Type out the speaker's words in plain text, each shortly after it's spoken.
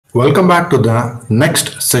Welcome back to the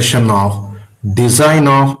next session of Design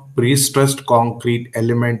of Pre-Stressed Concrete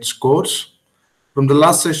Elements course. From the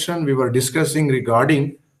last session, we were discussing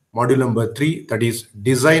regarding module number 3, that is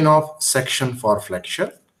Design of Section for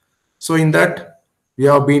Flexure. So in that, we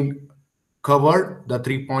have been covered the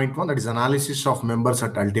 3.1, that is analysis of members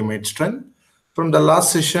at ultimate strength. From the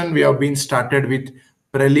last session, we have been started with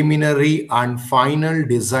preliminary and final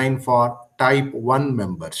design for type 1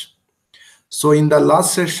 members. So in the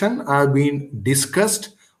last session, I have been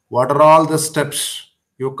discussed what are all the steps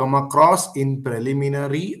you come across in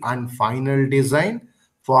preliminary and final design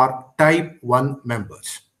for type 1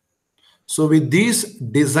 members. So with these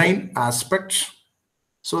design aspects,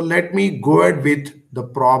 so let me go ahead with the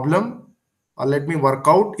problem, or let me work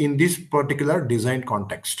out in this particular design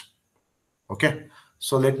context. Okay,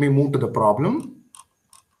 so let me move to the problem.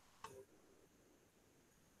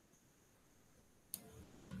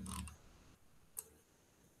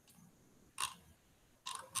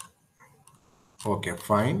 Okay,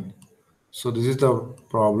 fine. So this is the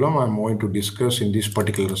problem I'm going to discuss in this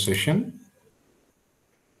particular session.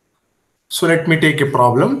 So let me take a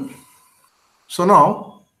problem. So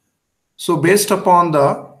now, so based upon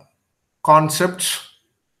the concepts,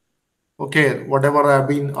 okay, whatever have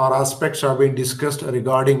been or aspects have been discussed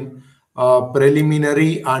regarding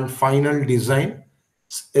preliminary and final design,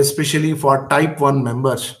 especially for type 1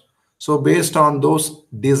 members. So based on those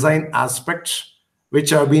design aspects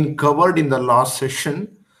which have been covered in the last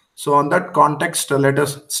session, so on that context, let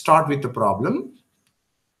us start with the problem.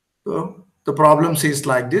 So the problem says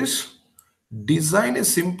like this: design a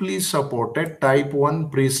simply supported type 1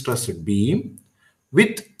 pre-stressed beam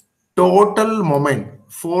with total moment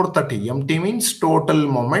 430. MT means total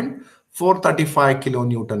moment 435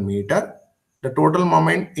 kilonewton meter. The total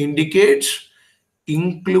moment indicates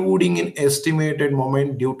including an estimated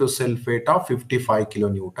moment due to self weight of 55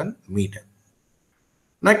 kilonewton meter.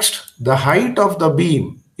 Next, the height of the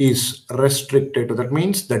beam is restricted to, that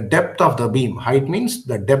means the depth of the beam. Height means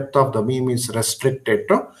the depth of the beam is restricted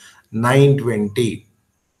to 920.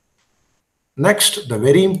 Next, the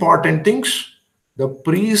very important things, the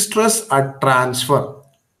pre-stress at transfer.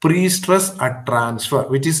 Pre-stress at transfer,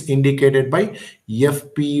 which is indicated by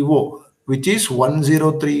FPO, which is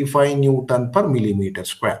 1035 Newton per millimeter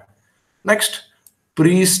square. Next,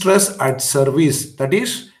 pre-stress at service, that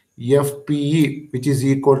is FPE, which is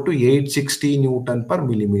equal to 860 Newton per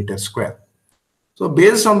millimeter square. So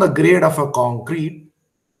based on the grade of a concrete,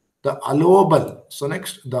 the allowable, so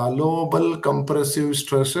next, the allowable compressive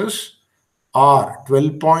stresses are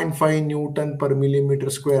 12.5 Newton per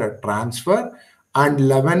millimeter square at transfer and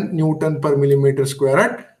 11 Newton per millimeter square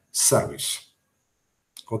at service.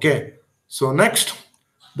 Okay, so next,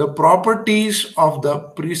 the properties of the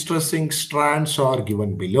pre-stressing strands are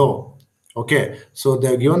given below. Okay, so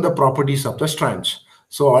they're given the properties of the strands.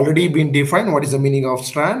 So already been defined what is the meaning of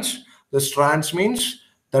strands. The strands means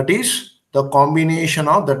that is the combination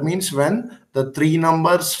of, that means when the 3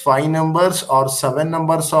 numbers, 5 numbers or 7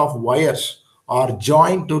 numbers of wires are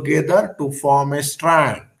joined together to form a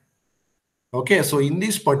strand. Okay, so in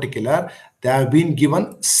this particular, they have been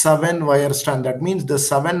given 7 wire strand. That means the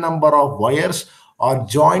 7 number of wires are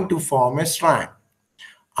joined to form a strand.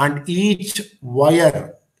 And each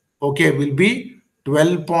wire, okay, will be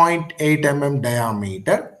 12.8 mm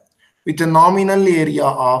diameter with a nominal area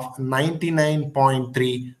of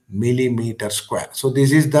 99.3 millimeter square. So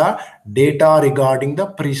this is the data regarding the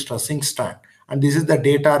pre-stressing strand. And this is the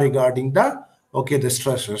data regarding the, okay, the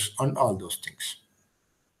stresses and all those things.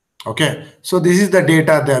 Okay, so this is the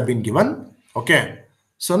data they have been given. Okay,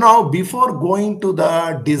 so now before going to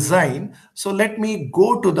the design, so let me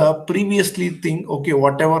go to the previously thing. Okay,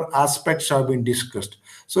 whatever aspects have been discussed.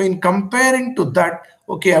 So in comparing to that,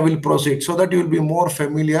 okay, I will proceed so that you will be more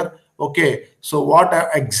familiar. Okay, so what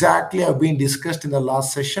exactly have been discussed in the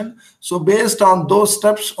last session. So based on those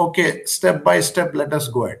steps, okay, step by step, let us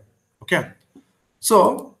go ahead. Okay,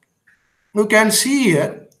 so you can see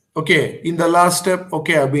here, okay, in the last step,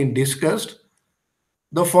 okay, have been discussed.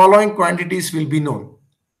 The following quantities will be known.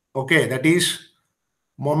 Okay, that is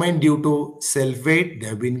moment due to self weight, they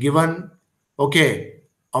have been given. Okay,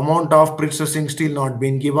 amount of pre-stressing steel not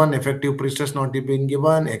been given, effective pre-stress not been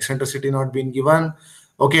given, eccentricity not been given.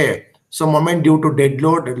 Okay, so moment due to dead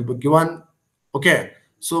load, that will be given. Okay,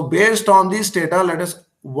 so based on this data, let us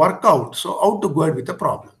work out. So how to go ahead with the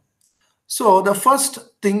problem. So the first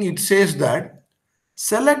thing it says that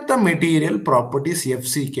select the material properties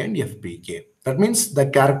FCK and FPK. That means the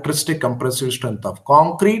characteristic compressive strength of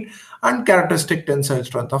concrete and characteristic tensile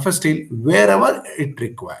strength of a steel wherever it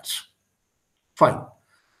requires. Fine.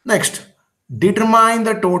 Next, determine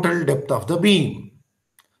the total depth of the beam.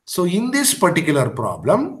 So in this particular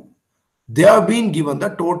problem, they have been given the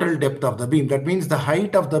total depth of the beam. That means the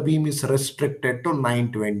height of the beam is restricted to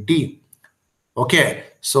 920. Okay,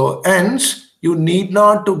 so hence you need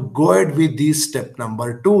not to go ahead with this step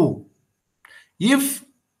number 2. If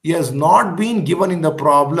he has not been given in the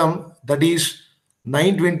problem, that is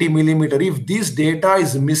 920 millimeter, if this data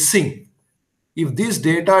is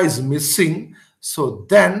missing, so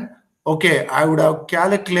then, okay, I would have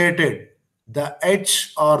calculated the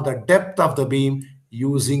h or the depth of the beam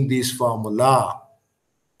using this formula.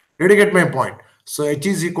 Did you get my point? So h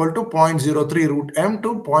is equal to 0.03 root m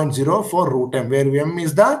to 0.04 root m, where m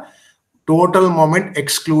is the total moment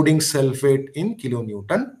excluding self-weight in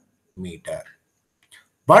kilonewton meter.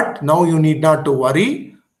 But now you need not to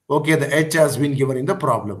worry. Okay, the h has been given in the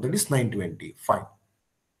problem, that is 920. Fine.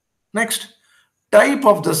 Next, type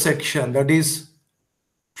of the section, that is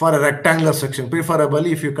for a rectangular section,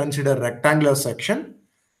 preferably if you consider rectangular section.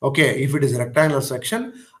 Okay, if it is a rectangular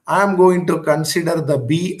section, I am going to consider the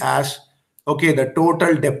B as, okay, the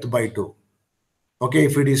total depth by 2. Okay,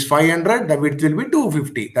 if it is 500, the width will be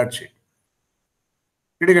 250. That's it.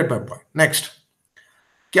 Did you get my point? Next,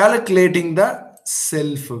 calculating the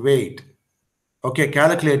self weight. Okay,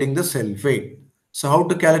 calculating the self weight. So how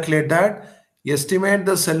to calculate that? Estimate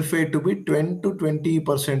the self weight to be 10 to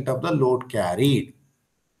 20% of the load carried.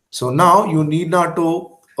 So now you need not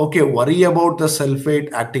to, okay, worry about the self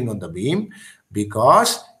weight acting on the beam,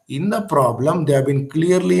 because in the problem they have been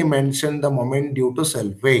clearly mentioned the moment due to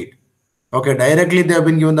self weight. Okay, directly they have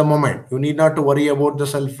been given the moment. You need not to worry about the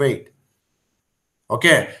self weight.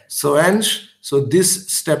 Okay, so hence, so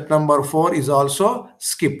this step number 4 is also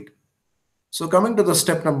skipped. So coming to the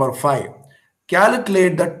step number 5,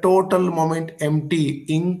 calculate the total moment mt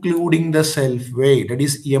including the self weight, that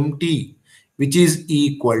is mt, which is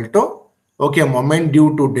equal to, okay, moment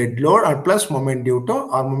due to dead load or plus moment due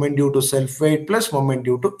to self weight plus moment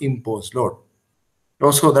due to imposed load.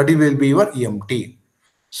 So that will be your mt.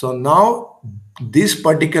 So now this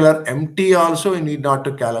particular mt also you need not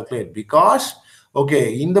to calculate, because,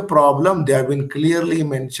 okay, in the problem they have been clearly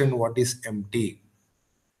mentioned what is mt.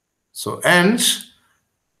 So hence,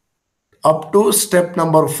 up to step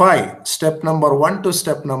number 5, step number 1 to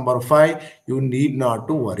step number 5, you need not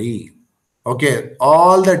to worry. Okay,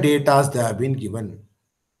 all the data they have been given.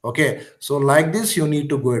 Okay, so like this you need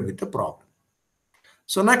to go ahead with the problem.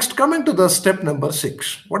 So next, coming to the step number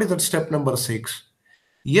 6. What is that step number 6?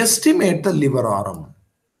 Estimate the lever arm.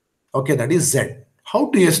 Okay, that is Z. How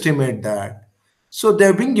to estimate that? So they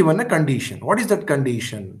have been given a condition. What is that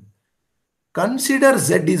condition? Consider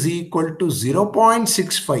Z is equal to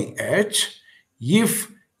 0.65 H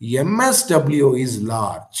if MSW is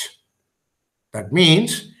large. That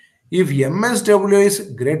means if MSW is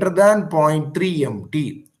greater than 0.3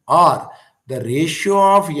 MT, or the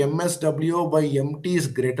ratio of MSW by MT is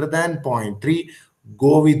greater than 0.3,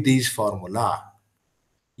 go with this formula.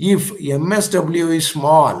 If MSW is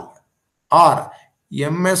small or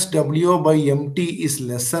MSW by MT is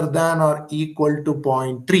lesser than or equal to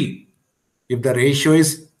 0.3, if the ratio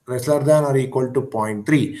is lesser than or equal to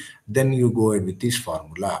 0.3, then you go ahead with this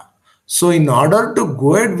formula. So in order to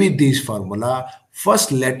go ahead with this formula,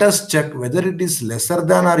 first let us check whether it is lesser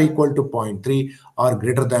than or equal to 0.3 or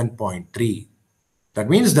greater than 0.3. That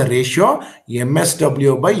means the ratio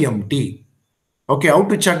MSW by MT. Okay, how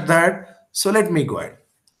to check that? So let me go ahead.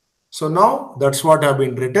 So now that's what have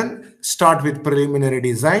been written. Start with preliminary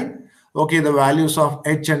design. Okay, the values of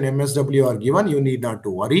H and MSW are given. You need not to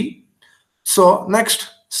worry. So next,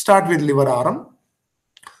 start with lever arm.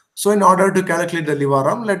 So in order to calculate the lever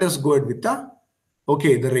arm, let us go ahead with the,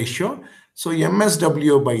 okay, the ratio. So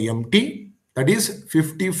MSW by MT, that is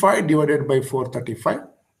 55 divided by 435.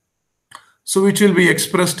 So which will be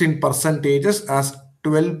expressed in percentages as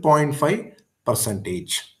 12.5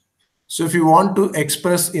 percentage. So if you want to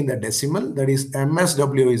express in the decimal, that is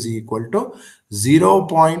MSW is equal to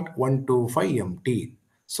 0.125 MT.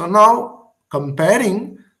 So now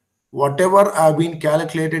comparing whatever have been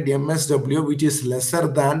calculated MSW, which is lesser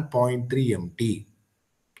than 0.3 MT.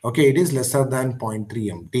 Okay, it is lesser than 0.3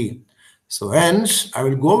 MT. So hence, I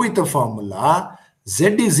will go with the formula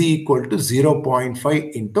Z is equal to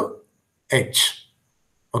 0.5 into H.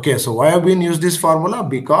 Okay, so why have been used this formula?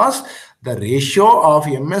 Because the ratio of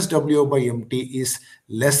MSW by MT is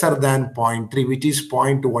lesser than 0.3, which is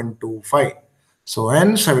 0.125. So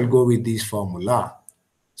hence, I will go with this formula.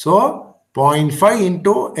 So 0.5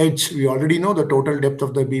 into H, we already know the total depth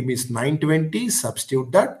of the beam is 920, substitute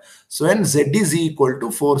that. So hence Z is equal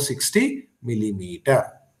to 460 millimeter.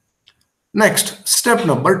 Next, step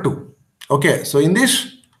number 2. Okay, so in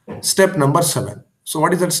this step number 7. So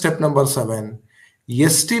what is that step number 7?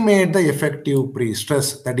 estimate the effective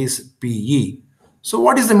pre-stress, that is PE. So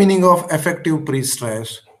what is the meaning of effective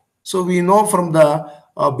pre-stress? So we know from the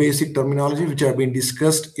basic terminology which have been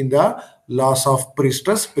discussed in the laws of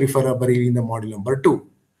pre-stress, preferably in the module number 2.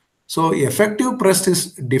 So effective pre-stress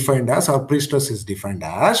is defined as, or pre-stress is defined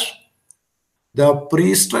as, the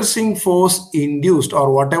pre-stressing force induced,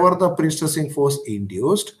 or whatever the pre-stressing force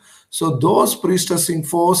induced. So those pre-stressing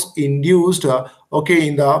force induced, okay,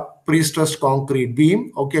 in the pre-stressed concrete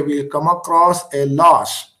beam, okay, will come across a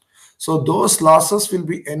loss. So those losses will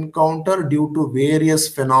be encountered due to various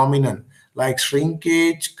phenomenon like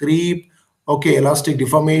shrinkage, creep, okay, elastic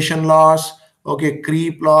deformation loss, okay,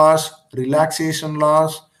 creep loss, relaxation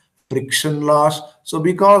loss, friction loss. So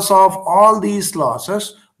because of all these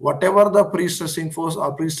losses, whatever the pre-stressing force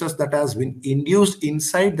or pre-stress that has been induced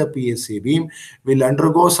inside the PSC beam will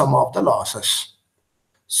undergo some of the losses.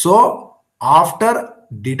 So after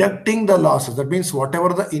deducting the losses, that means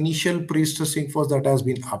whatever the initial pre-stressing force that has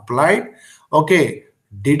been applied, okay,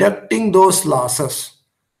 deducting those losses,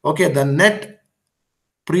 okay, the net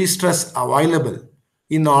pre-stress available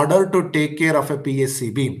in order to take care of a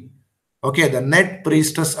PSC beam. Okay, the net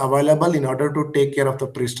pre-stress available in order to take care of the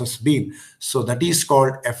pre-stress beam. So that is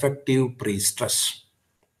called effective pre-stress.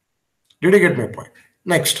 Did you get my point?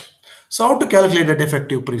 Next. So how to calculate that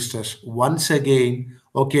effective pre-stress? Once again,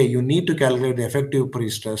 okay, you need to calculate the effective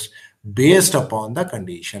pre-stress based upon the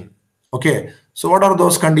condition. Okay, so what are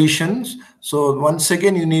those conditions? So once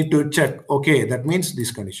again, you need to check, okay, that means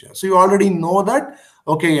this condition. So you already know that,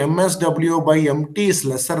 okay, MSW by MT is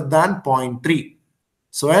lesser than 0.3.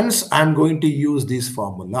 So hence, I'm going to use this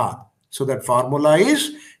formula. So that formula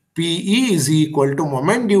is PE is equal to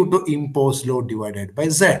moment due to imposed load divided by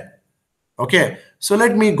Z. Okay, so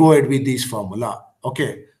let me go ahead with this formula.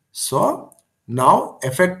 Okay, so now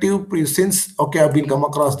effective since, okay, I've been come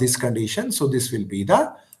across this condition, so this will be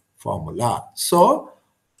the formula. So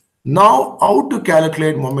now how to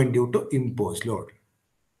calculate moment due to imposed load?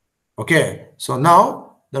 Okay, so now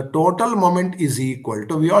the total moment is equal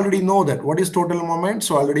to, we already know that what is total moment,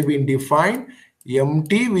 so already been defined,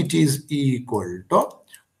 MT, which is equal to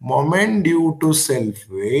moment due to self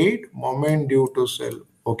weight, moment due to self,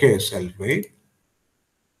 okay, self weight,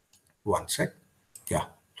 one sec, yeah,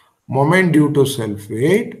 moment due to self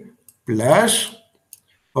weight plus,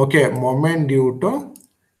 okay, moment due to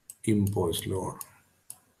imposed load.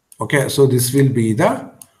 Okay, so this will be the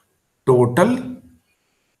total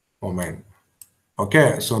moment.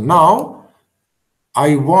 Okay, so now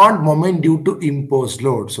I want moment due to imposed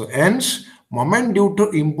load. So hence, moment due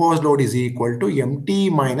to imposed load is equal to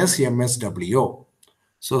MT minus MSW.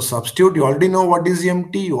 So substitute, you already know what is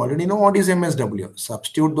MT, you already know what is MSW.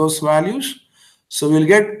 Substitute those values. So we'll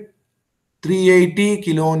get 380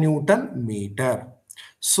 kilonewton meter.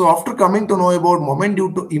 So after coming to know about moment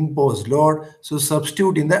due to imposed load, so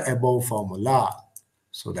substitute in the above formula.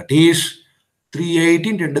 So that is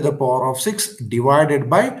 380 10 to the power of 6 divided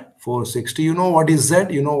by 460. You know what is Z,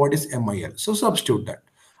 you know what is MIL. So substitute that.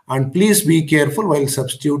 And please be careful while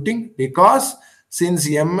substituting, because since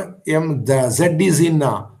the Z is in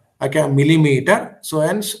okay, millimeter, so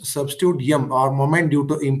hence substitute M or moment due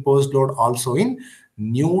to imposed load also in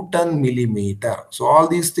Newton millimeter. So all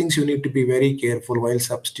these things you need to be very careful while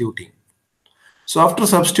substituting. So after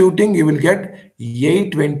substituting, you will get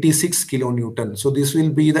 826 kilonewton. So this will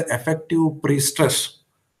be the effective pre-stress,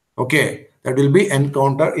 okay, that will be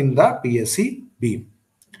encountered in the PSC beam.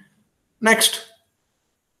 Next,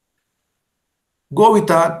 go with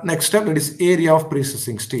the next step, that is area of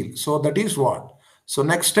pre-stressing steel. So that is what? So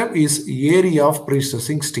next step is area of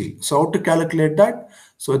pre-stressing steel. So how to calculate that?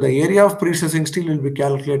 So the area of pre-stressing steel will be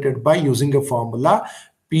calculated by using a formula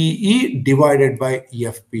PE divided by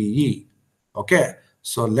FPE. Okay,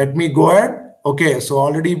 so let me go ahead. Okay, so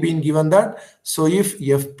already been given that. So if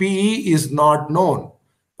FPE is not known,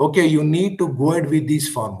 okay, you need to go ahead with this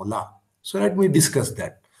formula. So let me discuss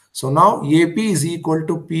that. So now AP is equal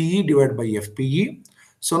to PE divided by FPE.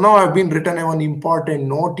 So now I've been written one important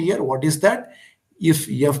note here. What is that? If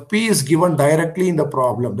FP is given directly in the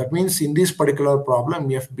problem, that means in this particular problem,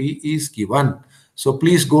 FB is given. So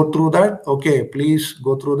please go through that. Okay, please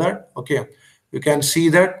go through that. Okay, you can see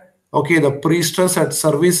that. Okay, the pre-stress at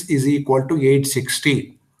service is equal to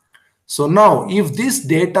 860. So now if this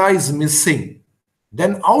data is missing,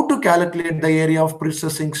 then how to calculate the area of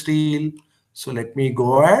pre-stressing steel? So let me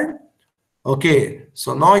go ahead. Okay,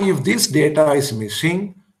 so now if this data is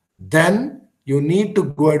missing, then you need to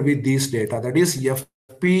go ahead with this data. That is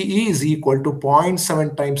FPE is equal to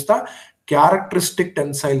 0.7 times the characteristic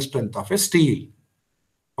tensile strength of a steel.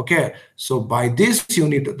 Okay, so by this you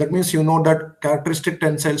need to, that means you know that characteristic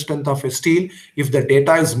tensile strength of a steel, if the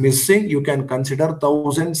data is missing, you can consider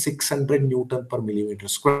 1600 Newton per millimeter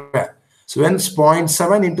square. So when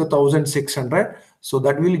 0.7 into 1600, so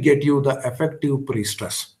that will get you the effective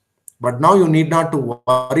pre-stress. But now you need not to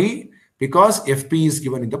worry because FP is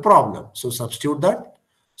given in the problem. So substitute that.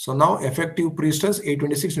 So now effective pre-stress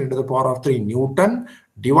 826 into the power of 3 Newton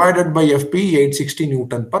divided by FP 860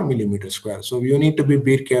 Newton per millimeter square. So you need to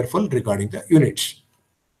be careful regarding the units.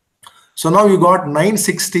 So now you got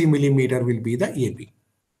 960 millimeter will be the AB.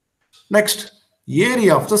 Next,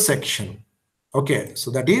 area of the section. Okay, so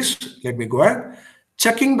that is, let me go ahead.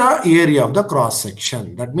 Checking the area of the cross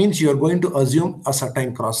section. That means you are going to assume a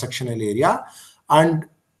certain cross sectional area, and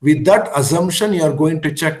with that assumption you are going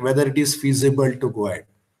to check whether it is feasible to go ahead.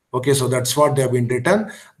 Okay, so that's what they have been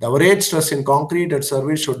written. The average stress in concrete at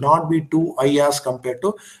service should not be too high as compared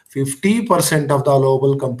to 50% of the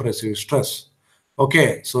allowable compressive stress.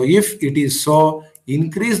 Okay, so if it is so,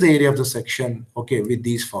 increase the area of the section, okay, with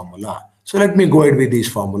this formula. So let me go ahead with this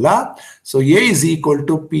formula. So A is equal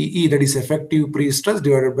to PE, that is effective pre-stress,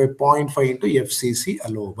 divided by 0.5 into FCC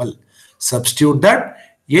allowable. Substitute that,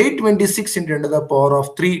 826 into 10 to the power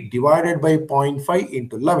of 3 divided by 0.5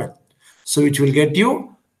 into 11. So which will get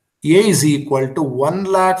you A is equal to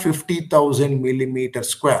 1,50,000 millimeter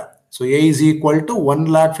square. So A is equal to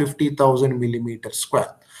 1,50,000 millimeter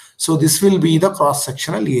square. So this will be the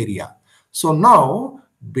cross-sectional area. So now,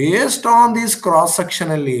 based on this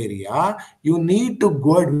cross-sectional area, you need to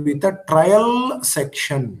go with a trial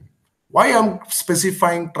section. Why I'm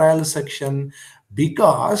specifying trial section?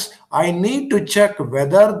 Because I need to check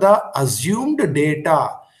whether the assumed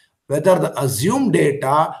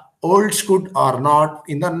data holds good or not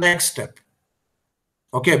in the next step.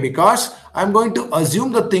 Okay, because I'm going to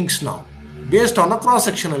assume the things now based on the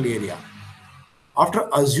cross-sectional area. After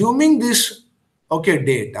assuming this, okay,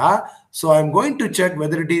 data, so I'm going to check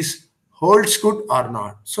whether it is holds good or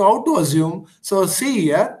not. So how to assume? So see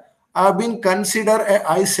here, I've been consider a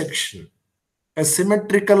I section, a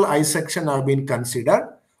symmetrical I section have been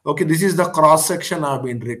considered. Okay, this is the cross section have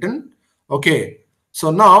been written. Okay,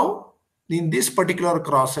 so now in this particular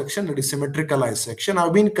cross section, that is symmetrical I section,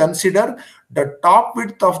 have been considered the top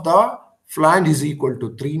width of the flange is equal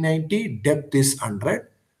to 390, depth is 100.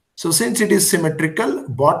 So since it is symmetrical,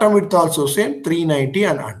 bottom width also same 390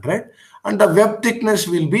 and 100, and the web thickness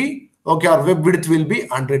will be, okay, or web width will be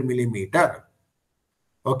 100 millimeter.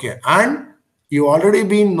 Okay, and you already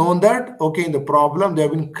been known that, okay, in the problem they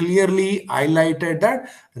have been clearly highlighted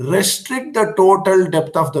that restrict the total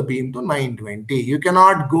depth of the beam to 920. You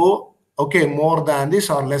cannot go, okay, more than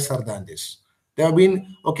this or lesser than this. They have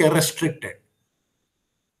been, okay, restricted.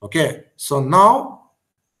 Okay, so now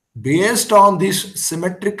based on this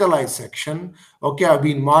symmetrical I section, okay, I've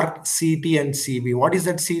been marked CT and CB. What is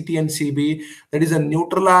that CT and CB? That is a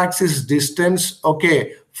neutral axis distance,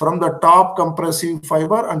 okay, from the top compressive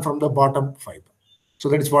fiber and from the bottom fiber. So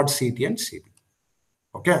that is what CT and CB.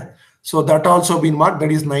 Okay, so that also been marked,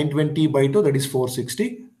 that is 920 by 2, that is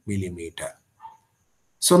 460 millimeter.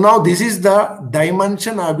 So now this is the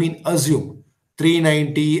dimension I've been assumed,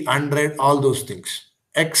 390, 100, all those things.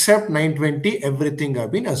 Except 920, everything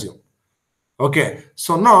have been assumed. Okay,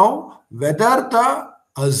 so now whether the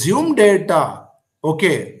assumed data,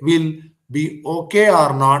 okay, will be okay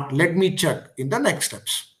or not, let me check in the next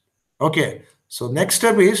steps. Okay, so next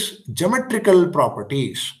step is geometrical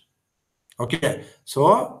properties. Okay,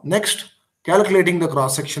 so next, calculating the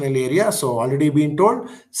cross-sectional area. So already been told,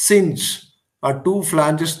 since two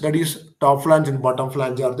flanges, that is top flange and bottom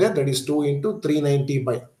flange are there, that is 2 into 390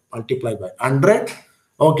 by multiplied by 100.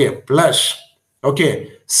 Okay, plus,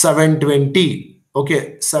 okay, 720.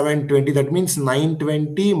 Okay, 720, that means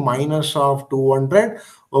 920 minus of 200.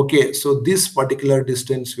 Okay, so this particular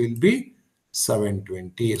distance will be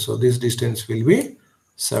 720. So this distance will be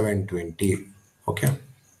 720. Okay.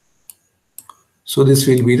 So this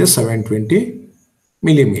will be the 720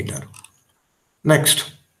 millimeter.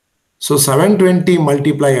 Next, so 720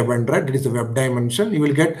 multiply 100, that is the web dimension, you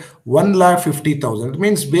will get 1,50,000. It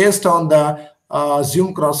means based on the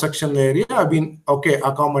assumed cross-section area, I've been, okay,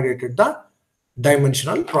 accommodated the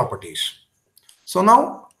dimensional properties. So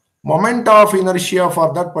now, moment of inertia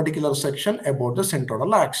for that particular section about the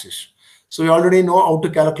centroidal axis. So you already know how to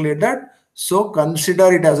calculate that. So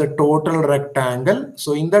consider it as a total rectangle.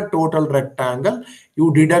 So in the total rectangle,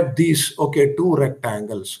 you deduct these, okay, two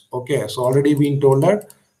rectangles. Okay, so already been told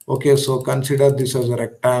that, okay, so consider this as a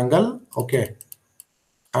rectangle. Okay,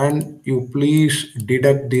 and you please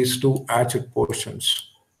deduct these two hatched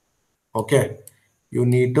portions. Okay, you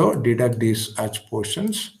need to deduct these hatched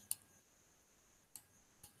portions.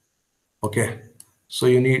 Okay, so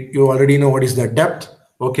you already know what is the depth.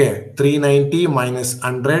 Okay, 390 minus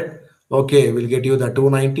 100. Okay, we'll get you the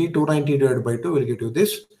 290. 290 divided by 2 will get you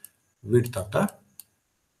this width of the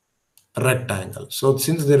rectangle. So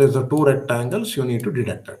since there is a two rectangles, you need to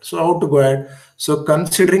deduct that. So how to go ahead? So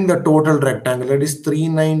considering the total rectangle, that is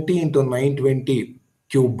 390 into 920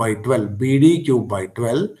 cube by 12, BD cube by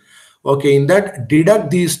 12. Okay, in that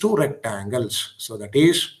deduct these two rectangles. So that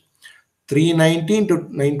is 390 into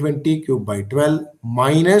 920 cube by 12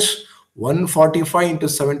 minus 145 into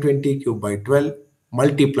 720 cube by 12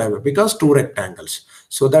 multiply by, because two rectangles.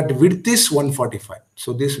 So that width is 145.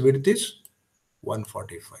 So this width is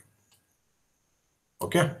 145.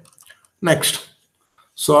 Okay, next.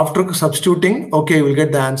 So after substituting, okay, we'll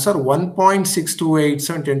get the answer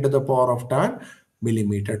 1.6287 10 to the power of 10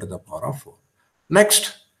 millimeter to the power of 4.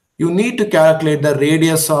 Next, you need to calculate the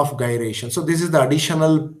radius of gyration. So this is the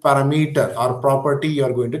additional parameter or property you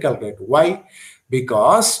are going to calculate. Why?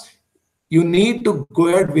 Because you need to go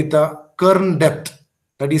ahead with a current depth,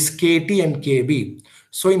 that is KT and KB.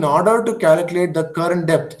 So in order to calculate the current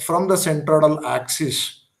depth from the centroidal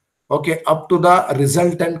axis, okay, up to the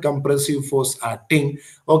resultant compressive force acting,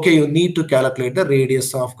 okay, you need to calculate the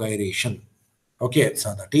radius of gyration. Okay,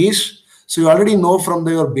 so that is, so you already know from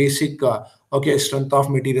your basic okay, strength of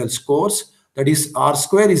materials course, that is R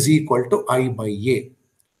square is equal to I by A.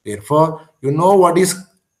 Therefore, you know what is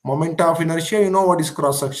moment of inertia, you know what is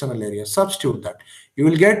cross-sectional area. Substitute that. You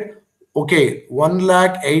will get, okay,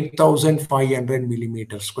 1,08,500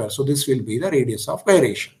 millimeters square. So this will be the radius of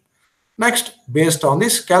gyration. Next, based on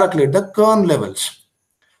this, calculate the kern levels.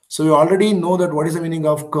 So you already know that what is the meaning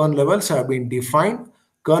of kern levels have been defined.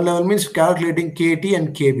 Kern level means calculating KT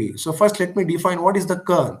and KB. So first let me define what is the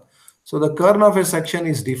kern. So the kern of a section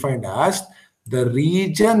is defined as the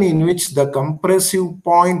region in which the compressive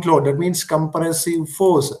point load, that means compressive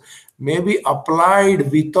force, may be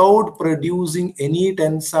applied without producing any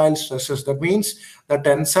tensile stresses. That means the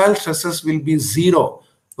tensile stresses will be zero.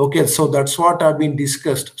 Okay, so that's what have been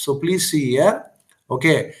discussed. So please see here.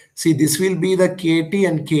 Okay, see, this will be the KT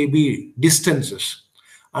and KB distances.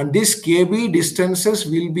 And this KB distances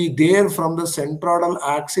will be there from the centroidal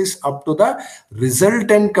axis up to the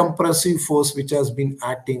resultant compressive force which has been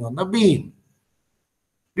acting on the beam.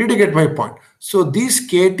 Did you get my point? So these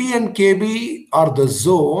KT and KB are the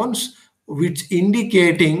zones which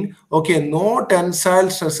indicating, okay, no tensile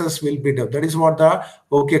stresses will be developed. That is what the,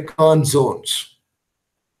 okay, kern zones.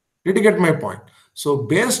 Did you get my point? So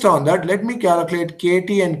based on that, let me calculate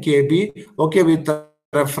KT and KB, okay, with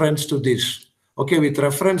reference to this. Okay, with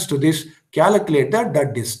reference to this, calculate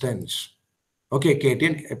that distance. Okay, KT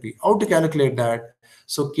and KB. How to calculate that?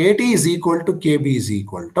 So KT is equal to KB is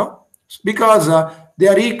equal to, because they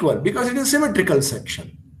are equal, because it is symmetrical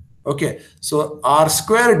section. Okay, so R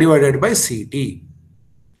square divided by CT.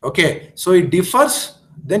 Okay, so it differs,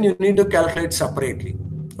 then you need to calculate separately.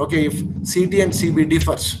 Okay, if CT and CB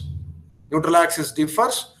differs, neutral axis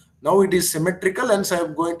differs, now it is symmetrical, and so I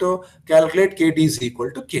am going to calculate KT is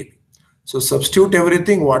equal to KB. So substitute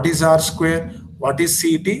everything. What is R square? What is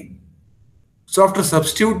CT? So after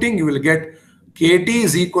substituting, you will get KT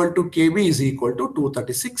is equal to KB is equal to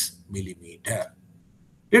 236 millimeter.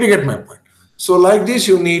 Did you get my point? So like this,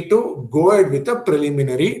 you need to go ahead with a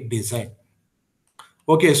preliminary design.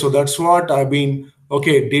 Okay, so that's what I've been,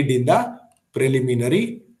 okay, did in the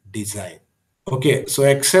preliminary design. Okay, so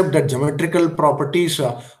except that geometrical properties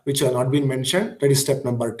which have not been mentioned, that is step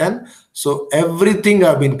number 10. So everything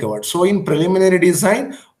have been covered. So in preliminary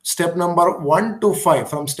design, step number 1 to 5,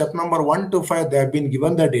 from step number 1 to 5, they have been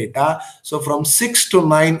given the data. So from 6 to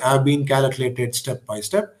 9 have been calculated step by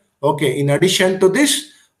step. Okay, in addition to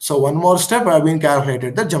this, so one more step have been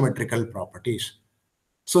calculated the geometrical properties.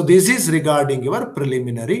 So this is regarding your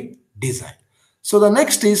preliminary design. So the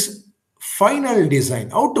next is final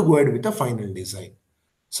design. How to go ahead with the final design?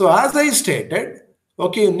 So as I stated,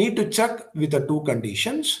 okay, you need to check with the two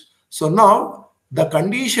conditions. So now the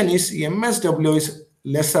condition is MSW is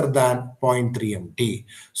lesser than 0.3 MT.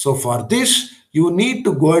 So for this, you need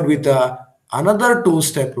to go ahead with another two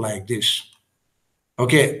step like this.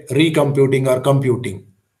 Okay, recomputing or computing.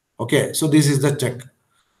 Okay, so this is the check.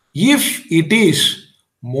 If it is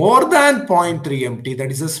more than 0.3 MT,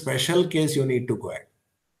 that is a special case you need to go ahead.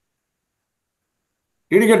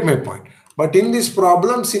 Did you get my point? But in this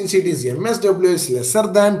problem, since it is MSW is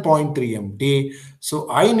lesser than 0.3 MT,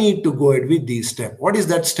 so I need to go ahead with this step. What is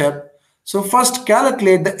that step? So first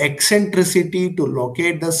calculate the eccentricity to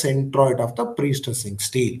locate the centroid of the pre-stressing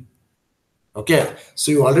steel. Okay,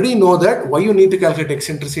 so you already know that why you need to calculate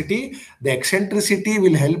eccentricity. The eccentricity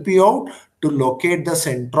will help you out to locate the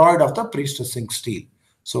centroid of the pre-stressing steel.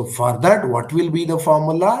 So for that, what will be the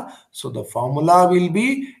formula? So the formula will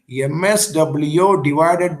be MSW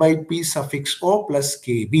divided by P suffix O plus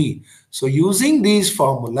KB. So using these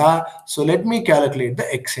formula, so let me calculate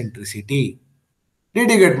the eccentricity.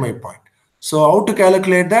 Did you get my point? So how to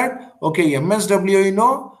calculate that? Okay, MSW you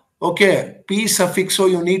know. Okay, P suffix O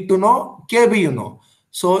you need to know. KB you know.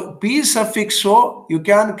 So P suffix O you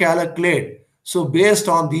can calculate. So based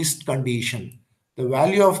on this condition, the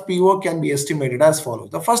value of PO can be estimated as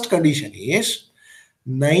follows. The first condition is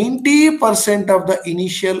 90% of the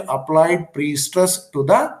initial applied pre-stress to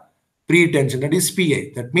the pre-tension, that is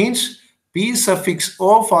PI. That means P suffix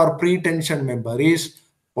O for pre-tension member is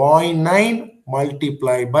 0.9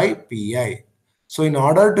 multiplied by PI. So in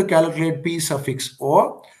order to calculate P suffix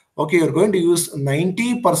O, okay, you're going to use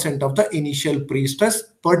 90% of the initial pre-stress,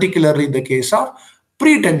 particularly in the case of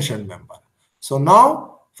pre-tension member. So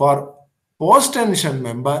now for post-tension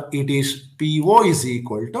member, it is PO is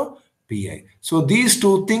equal to PI. So these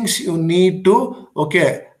two things you need to,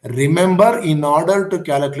 okay, remember in order to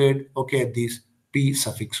calculate, okay, this P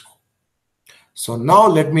suffix O. So now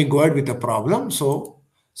let me go ahead with the problem. So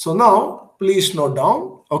now please note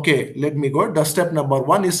down. Okay, let me go. The step number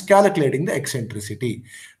 1 is calculating the eccentricity.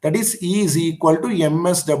 That is E is equal to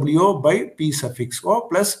MSW by P suffix O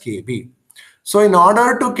plus KB. So in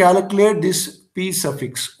order to calculate this P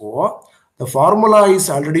suffix O, the formula is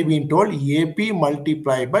already been told AP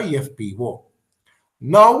multiplied by FPO.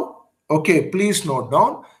 Now, okay, please note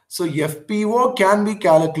down. So FPO can be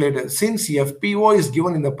calculated. Since FPO is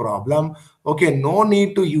given in the problem, okay, no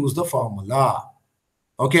need to use the formula.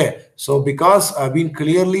 Okay, so because I've been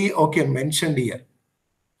clearly, okay, mentioned here.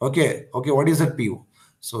 Okay, what is that PO?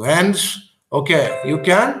 So hence, okay, you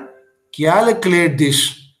can calculate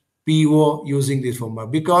this PO using this formula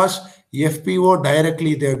because FPO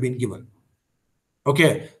directly they have been given.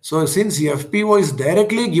 Okay, so since FPO is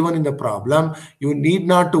directly given in the problem, you need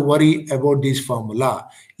not to worry about this formula.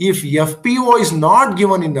 If FPO is not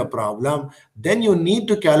given in the problem, then you need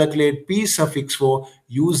to calculate P suffix O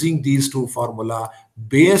using these two formula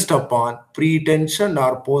based upon pre-tension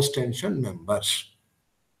or post-tension members.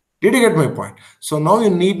 Did you get my point? So now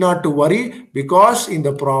you need not to worry because in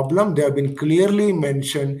the problem they have been clearly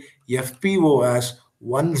mentioned FPO as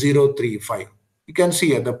 1035. You can see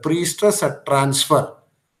here the pre-stress at transfer,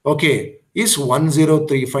 okay, is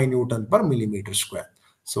 1035 Newton per millimeter square.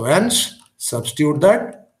 So hence substitute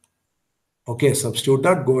that. Okay, substitute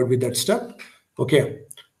that, go ahead with that step. Okay,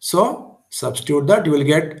 so substitute that, you will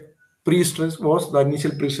get pre-stress force, the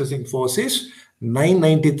initial pre-stressing force is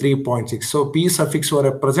 993.6. So P suffix O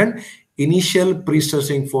represent initial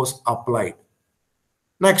pre-stressing force applied.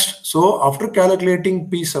 Next, so after calculating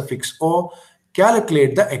P suffix O,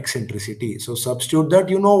 calculate the eccentricity. So substitute that,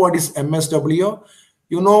 you know what is MSW,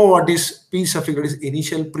 you know what is P suffix, that is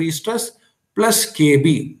initial pre-stress plus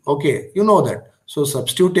KB. Okay, you know that. So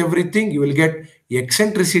substitute everything, you will get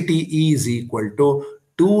eccentricity E is equal to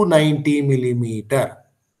 290 millimeter.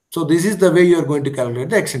 So this is the way you are going to calculate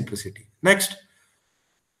the eccentricity. Next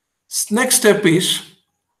step is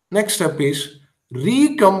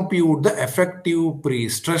recompute the effective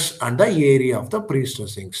pre-stress and the area of the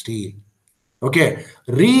pre-stressing steel. Okay,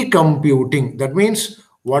 recomputing, that means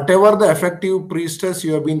whatever the effective pre-stress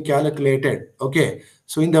you have been calculated. Okay,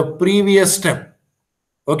 so in the previous step,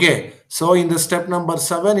 okay, so in the step number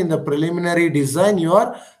 7 in the preliminary design, you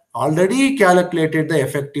are already calculated the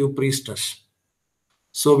effective pre-stress.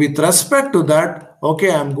 So with respect to that,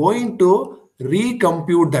 okay, I'm going to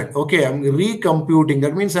recompute that. Okay, I'm recomputing.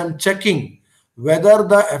 That means I'm checking whether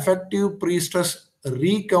the effective pre-stress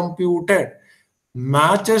recomputed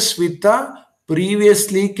matches with the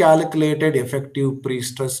previously calculated effective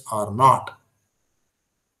pre-stress or not.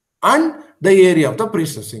 And the area of the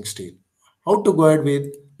pre-stressing steel. How to go ahead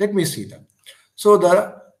with? Let me see that. So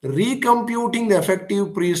the recomputing the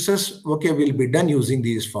effective pre-stress, okay, will be done using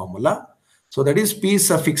this formula. So that is P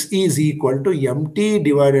suffix E is equal to MT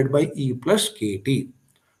divided by E plus KT.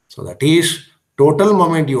 So that is total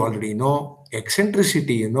moment you already know,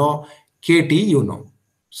 eccentricity you know, KT you know.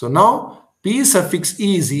 So now P suffix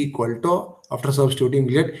E is equal to, after substituting,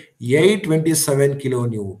 we get 827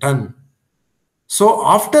 kilonewton. So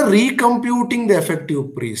after recomputing the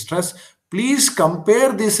effective pre-stress, please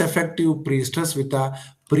compare this effective pre-stress with a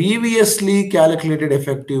previously calculated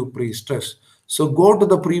effective pre-stress. So go to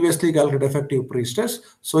the previously calculated effective pre-stress.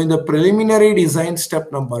 So in the preliminary design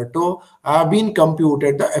step number 2, I have been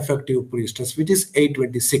computed the effective pre-stress, which is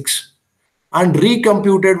 826. And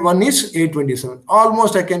recomputed one is 827.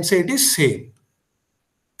 Almost I can say it is same.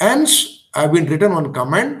 Hence, I have been written one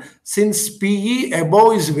comment, since PE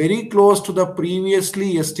above is very close to the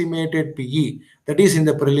previously estimated PE, that is in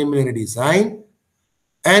the preliminary design.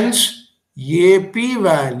 Hence, AP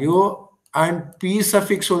value and P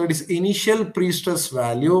suffix, so that is initial pre-stress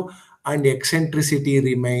value and eccentricity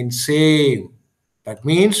remain same. That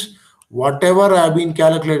means whatever have been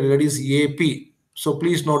calculated, that is AP. So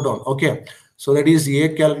please note down. Okay. So that is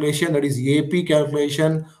A calculation, that is AP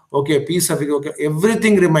calculation. Okay. P suffix, okay.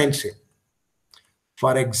 Everything remains same.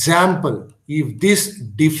 For example, if this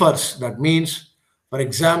differs, that means, for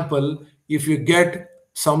example, if you get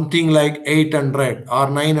something like 800 or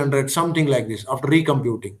 900, something like this after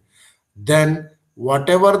recomputing, then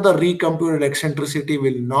whatever the recomputed eccentricity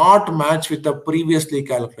will not match with the previously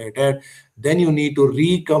calculated, then you need to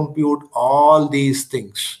recompute all these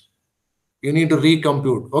things. You need to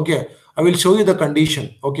recompute. Okay, I will show you the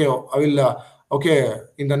condition. Okay, I will okay,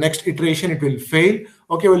 in the next iteration it will fail.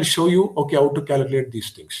 Okay, I will show you okay how to calculate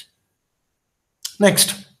these things.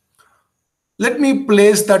 Next, let me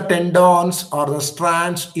place the tendons or the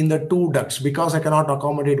strands in the two ducts because I cannot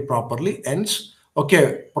accommodate properly. Hence,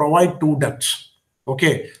 okay, provide two ducts.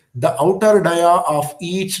 Okay, the outer dia of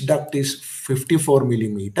each duct is 54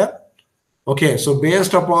 millimeter. Okay, so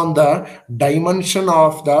based upon the dimension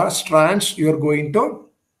of the strands, you are going to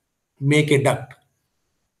make a duct.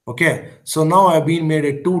 Okay, so now I've been made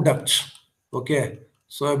a two ducts. Okay,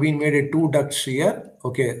 so I've been made a two ducts here.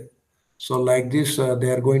 Okay, so like this,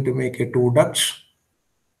 they are going to make a two ducts.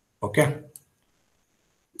 Okay,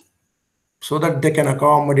 so that they can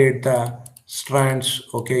accommodate the strands.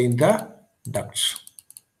 Okay, in the ducts.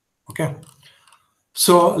 Okay,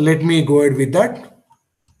 so let me go ahead with that.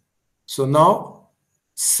 So now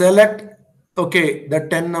select, okay, the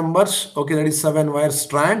 10 numbers, okay, that is 7 wire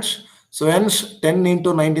strands. So hence 10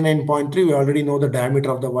 into 99.3, we already know the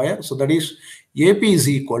diameter of the wire. So that is AP is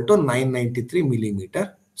equal to 993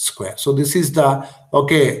 millimeter square. So this is the,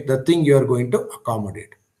 okay, the thing you are going to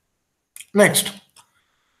accommodate. Next,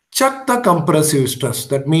 check the compressive stress.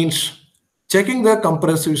 That means checking the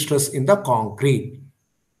compressive stress in the concrete.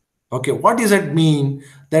 Okay, what does that mean?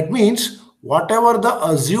 That means whatever the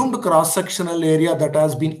assumed cross-sectional area that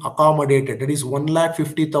has been accommodated, that is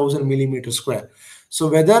 1,50,000 millimeter square. So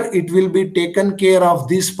whether it will be taken care of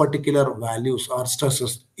these particular values or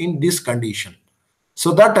stresses in this condition.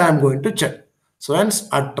 So that I am going to check. So hence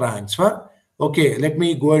at transfer, okay, let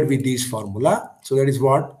me go ahead with this formula. So that is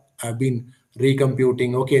what I've been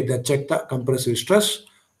recomputing. Okay, the check the compressive stress,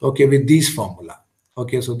 okay, with this formula.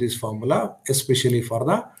 Okay, so this formula, especially for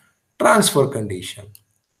the transfer condition.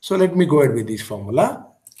 So let me go ahead with this formula.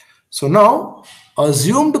 So now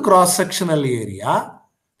assumed cross-sectional area,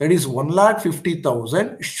 that is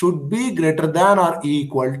 1,50,000, should be greater than or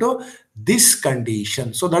equal to this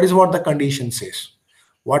condition. So that is what the condition says.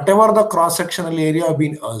 Whatever the cross-sectional area have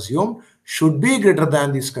been assumed should be greater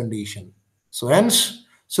than this condition. So hence,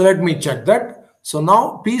 so let me check that. So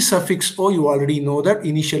now P suffix O, you already know that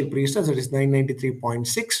initial pre-stress, that is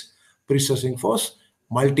 993.6 pre-stressing force,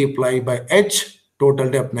 multiply by H, total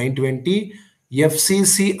depth 920,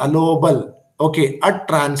 FCC allowable, okay, at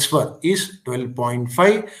transfer is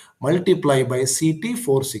 12.5, multiply by CT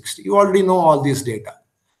 460. You already know all this data.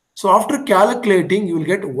 So after calculating, you will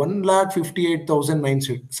get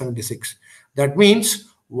 1,58,976. That means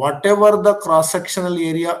whatever the cross-sectional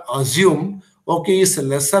area assumed, okay, is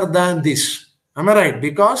lesser than this. Am I right?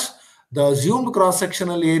 Because the assumed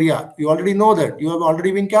cross-sectional area, you already know that, you have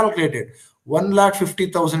already been calculated,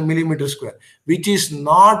 1,50,000 millimeter square, which is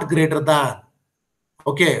not greater than.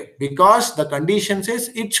 Okay, because the condition says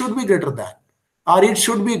it should be greater than or it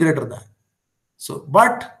should be greater than. So,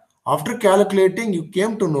 but after calculating, you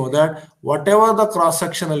came to know that whatever the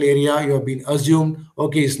cross-sectional area you have been assumed,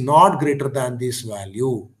 okay, is not greater than this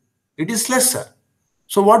value. It is lesser.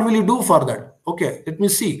 So what will you do for that? Okay, let me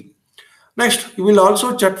see. Next, you will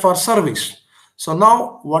also check for service. So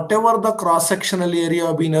now whatever the cross-sectional area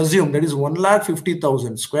have been assumed, that is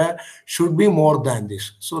 1,50,000 square, should be more than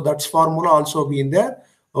this. So that's formula also been there.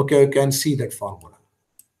 Okay, you can see that formula.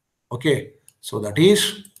 Okay, so that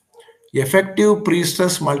is effective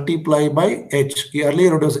pre-stress multiplied by H.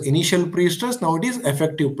 Earlier it was initial pre-stress, now it is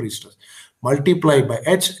effective pre-stress. Multiply by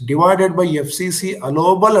H divided by FCC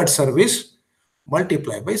allowable at service,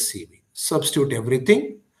 multiply by CB. Substitute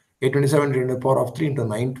everything. 827 to the power of 3 into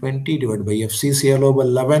 920 divided by FCC allowable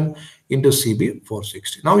 11 into CB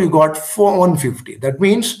 460. Now you got 150. That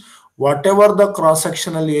means whatever the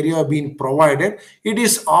cross-sectional area being provided, it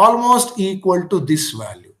is almost equal to this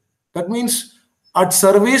value. That means at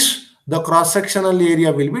service, the cross-sectional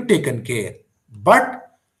area will be taken care.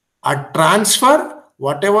 But at transfer,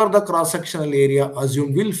 whatever the cross-sectional area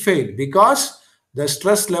assumed will fail because the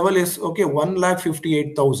stress level is, okay,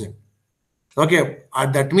 1,58,000. Okay,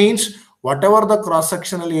 that means whatever the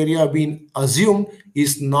cross-sectional area being assumed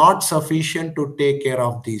is not sufficient to take care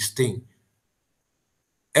of these things.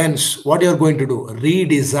 Hence, what you are going to do?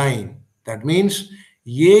 Redesign. That means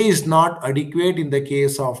A is not adequate in the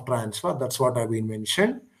case of transfer. That's what I've been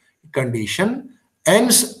mentioned. Condition.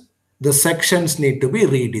 Hence, the sections need to be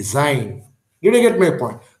redesigned. Did you get my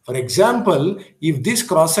point? For example, if this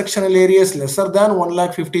cross-sectional area is lesser than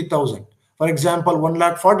 1,50,000, for example,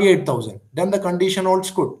 1,48,000, then the condition holds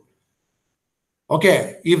good.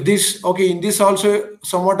 Okay, if this, okay, in this also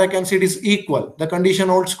somewhat I can say it is equal, the condition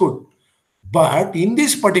holds good. But in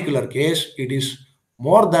this particular case, it is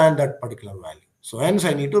more than that particular value. So hence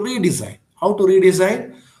I need to redesign. How to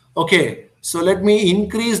redesign? Okay, so let me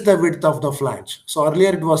increase the width of the flange. So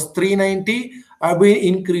earlier it was 390, I will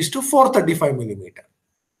increase to 435 millimeter.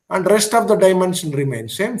 And rest of the dimension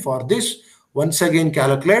remains same. For this, once again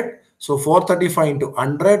calculate. So 435 into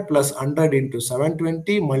 100 plus 100 into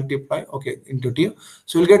 720 multiply, okay, into T.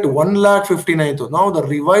 So you'll get 1,59,000. Now the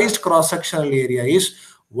revised cross-sectional area is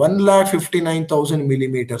 1,59,000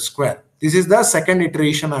 millimeter square. This is the second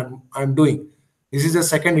iteration I'm doing. This is the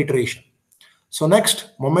second iteration. So next,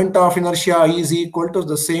 moment of inertia I is equal to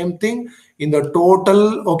the same thing in the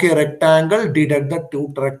total, okay, rectangle, deduct the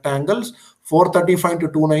two rectangles, 435 into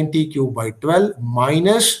 290 cube by 12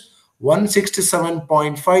 minus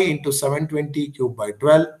 167.5 into 720 cube by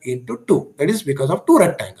 12 into 2. That is because of two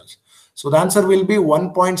rectangles. So the answer will be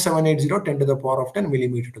 1.780 10 to the power of 10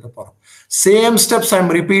 millimeter to the power of. Same steps I'm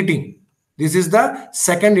repeating. This is the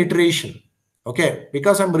second iteration. Okay,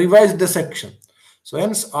 because I'm revised the section. So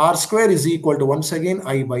hence R square is equal to, once again,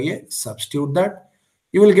 I by A. Substitute that.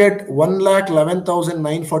 You will get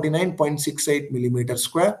 1,11,949.68 millimeter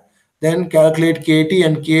square. Then calculate KT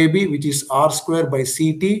and KB, which is R square by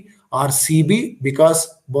CT or CB,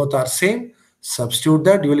 because both are same. Substitute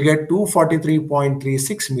that, you will get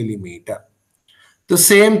 243.36 millimeter. The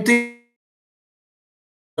same thing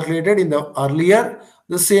calculated in the earlier,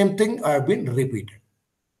 the same thing I have been repeated.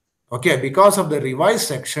 Okay, because of the revised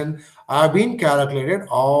section, I have been calculated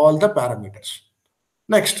all the parameters.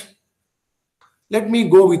 Next, let me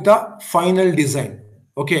go with the final design.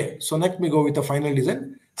 Okay, so let me go with the final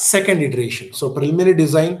design, second iteration. So preliminary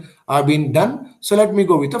design have been done. So let me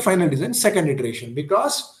go with the final design, second iteration,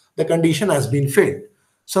 because the condition has been failed.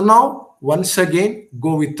 So now once again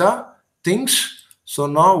go with the things. So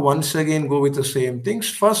now once again go with the same things.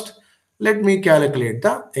 First, let me calculate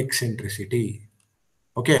the eccentricity.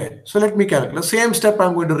 Okay, so let me calculate the same step.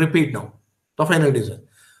 I'm going to repeat now the final design.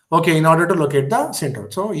 Okay, in order to locate the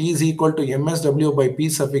center. So E is equal to MSW by P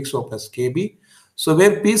suffix O plus KB. So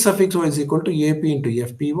where P suffix O is equal to AP into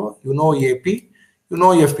FPO, you know AP, you know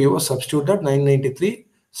FPO, substitute that 993,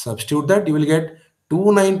 substitute that, you will get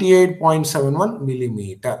 298.71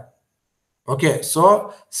 millimeter. Okay,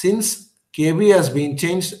 so since KB has been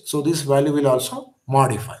changed, so this value will also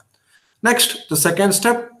modify. Next, the second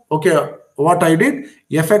step, okay, what I did,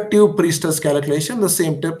 effective pre-stress calculation, the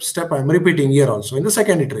same step I'm repeating here also in the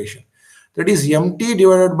second iteration. That is MT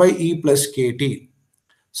divided by E plus KT.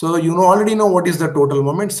 So you know, already know what is the total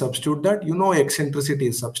moment, substitute that. You know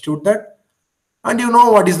eccentricity, substitute that. And you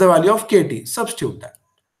know what is the value of KT, substitute that.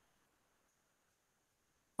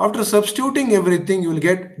 After substituting everything, you will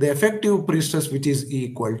get the effective pre-stress, which is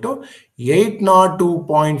equal to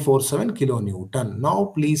 802.47 kilonewton. Now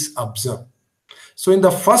please observe. So in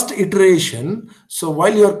the first iteration, so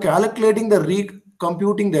while you're calculating the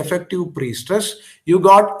computing the effective pre-stress, you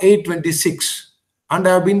got 826, and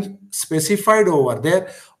I have been specified over there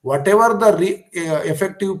whatever the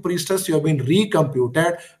effective pre-stress you have been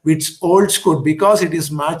recomputed, which holds good because it is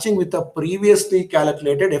matching with the previously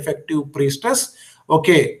calculated effective pre-stress,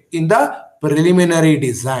 okay, in the preliminary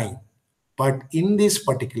design. But in this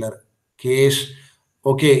particular case,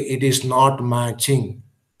 okay, it is not matching,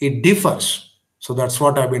 it differs. So that's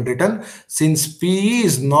what I've been written. Since PE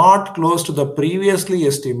is not close to the previously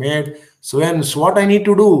estimate, so hence what I need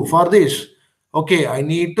to do for this? Okay, I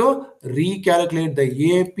need to recalculate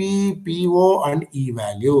the AP, PO and E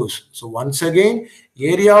values. So once again,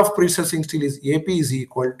 area of pre-stressing steel is AP is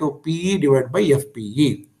equal to PE divided by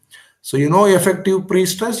FPE. So you know effective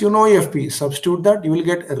pre-stress, you know FP. Substitute that, you will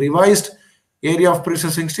get a revised area of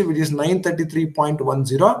pre-stressing steel, which is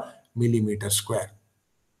 933.10 millimeter square.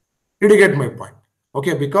 Did you get my point?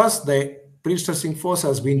 Okay, because the pre-stressing force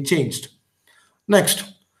has been changed. Next,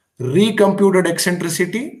 recomputed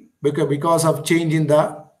eccentricity because of change in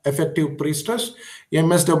the effective pre-stress,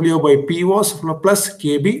 MSW by PO plus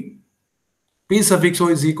KB. P suffix O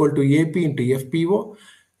is equal to AP into FPO.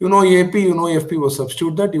 You know AP, you know FP, was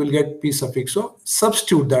substitute that, you will get P suffix O.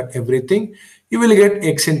 Substitute that everything, you will get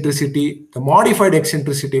eccentricity. The modified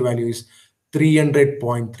eccentricity value is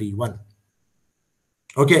 300.31.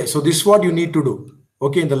 Okay, so this is what you need to do.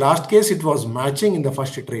 Okay, in the last case, it was matching in the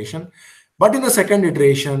first iteration. But in the second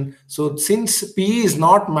iteration, so since P is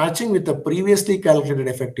not matching with the previously calculated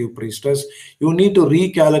effective pre-stress, you need to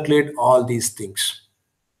recalculate all these things.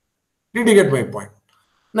 Did you get my point?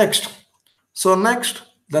 Next. So next,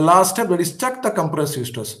 the last step, that is check the compressive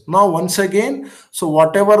stress. Now, once again, so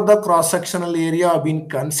whatever the cross-sectional area have been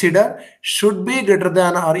considered should be greater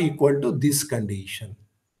than or equal to this condition.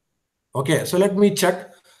 Okay, so let me check.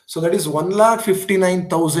 So that is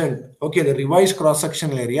 1,59,000. Okay, the revised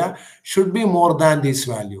cross-sectional area should be more than this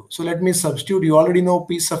value. So let me substitute. You already know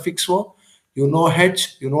P suffix O, you know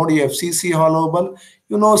H, you know the FCC allowable,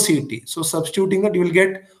 you know CT. So substituting that, you will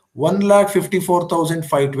get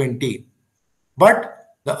 1,54,520. But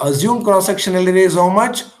the assumed cross-sectional area is how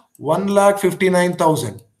much?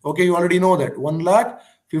 1,59,000. Okay, you already know that.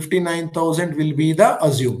 1,59,000 will be the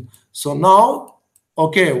assumed. So now,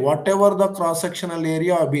 okay, whatever the cross-sectional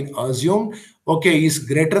area have been assumed, okay, is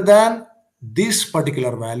greater than this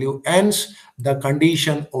particular value, hence the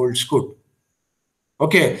condition holds good.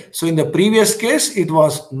 Okay, so in the previous case, it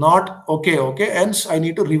was not okay, hence I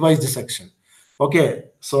need to revise the section.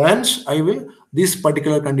 Okay, so hence this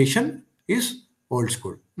particular condition is holds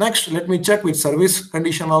good. Next, let me check with service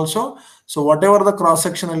condition also. So whatever the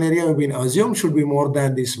cross-sectional area have been assumed should be more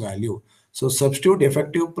than this value. So substitute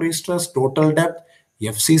effective pre-stress, total depth,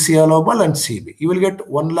 FCC allowable and CB. You will get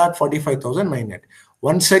 1,45,900.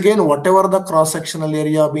 Once again, whatever the cross-sectional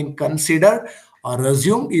area have been considered or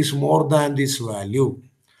assumed is more than this value.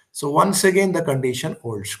 So once again, the condition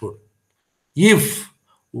holds good. If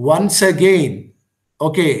once again,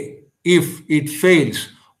 okay, if it fails,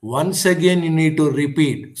 once again you need to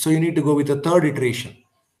repeat. So you need to go with the third iteration.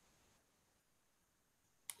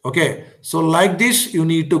 Okay, so like this, you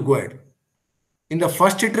need to go ahead. In the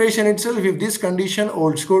first iteration itself, if this condition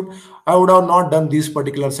holds good, I would have not done this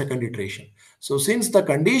particular second iteration. So since the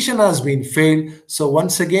condition has been failed, so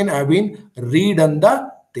once again I've been redone the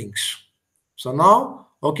things. So now,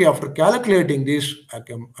 okay, after calculating this,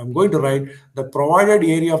 I'm going to write the provided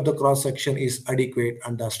area of the cross section is adequate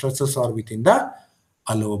and the stresses are within the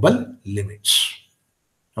allowable limits.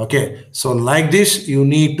 Okay, so like this, you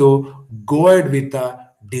need to go ahead with the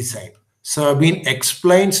design. So I've been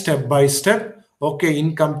explained step by step. Okay,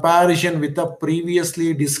 in comparison with the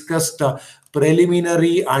previously discussed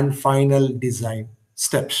preliminary and final design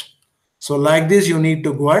steps. So like this, you need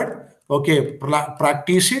to go ahead, okay,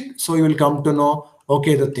 practice it. So you will come to know,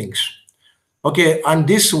 okay, the things. Okay, and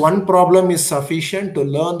this one problem is sufficient to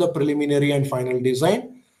learn the preliminary and final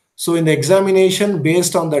design. So in the examination,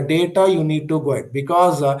 based on the data, you need to go ahead,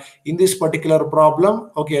 because in this particular problem,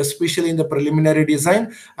 okay, especially in the preliminary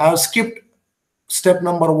design, I have skipped step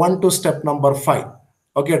number 1 to step number 5.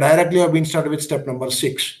 Okay, directly I've been started with step number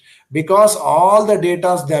 6 because all the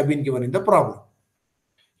data they have been given in the problem.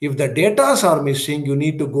 If the data are missing, you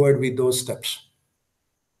need to go ahead with those steps.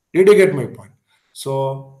 Did you get my point?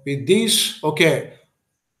 So with these, okay,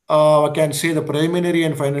 I can say the preliminary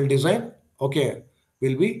and final design, okay,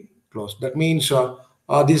 will be closed. That means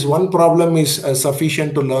this one problem is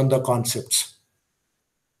sufficient to learn the concepts.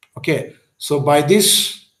 Okay, so by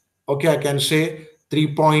this, okay, I can say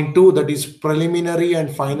 3.2, that is preliminary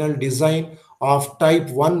and final design of type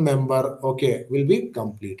 1 member, okay, will be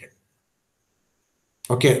completed.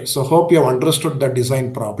 Okay, so hope you have understood the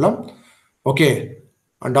design problem. Okay,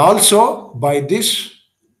 and also by this,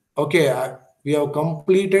 okay, we have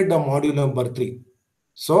completed the module number 3.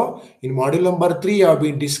 So in module number 3, I have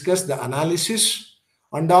been discussed the analysis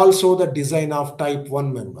and also the design of type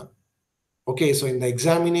 1 member. Okay, so in the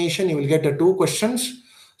examination, you will get 2 questions.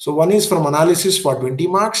 So one is from analysis for 20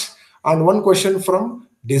 marks and one question from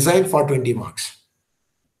design for 20 marks.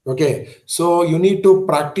 Okay, so you need to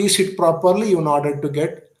practice it properly in order to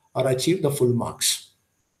get or achieve the full marks.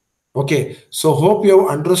 Okay, so hope you have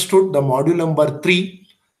understood the module number 3.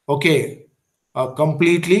 Okay,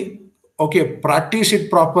 completely. Okay, practice it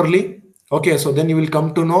properly. Okay, so then you will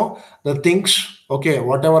come to know the things. Okay,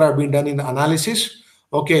 whatever have been done in the analysis.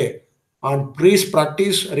 Okay, and please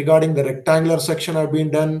practice regarding the rectangular section have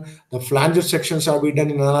been done, the flanger sections have been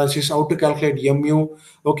done in analysis, how to calculate MU,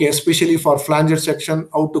 okay, especially for flanger section,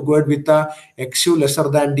 how to go ahead with the XU lesser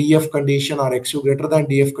than DF condition or XU greater than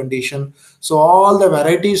DF condition. So all the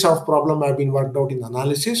varieties of problem have been worked out in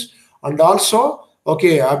analysis, and also,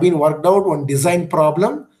 okay, have been worked out on design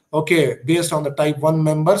problem, okay, based on the type 1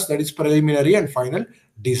 members, that is preliminary and final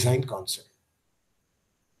design concept.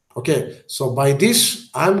 Okay, so by this,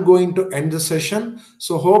 I'm going to end the session.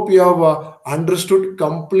 So hope you have understood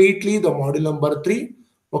completely the module number 3.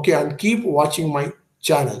 Okay, and keep watching my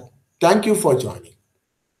channel. Thank you for joining.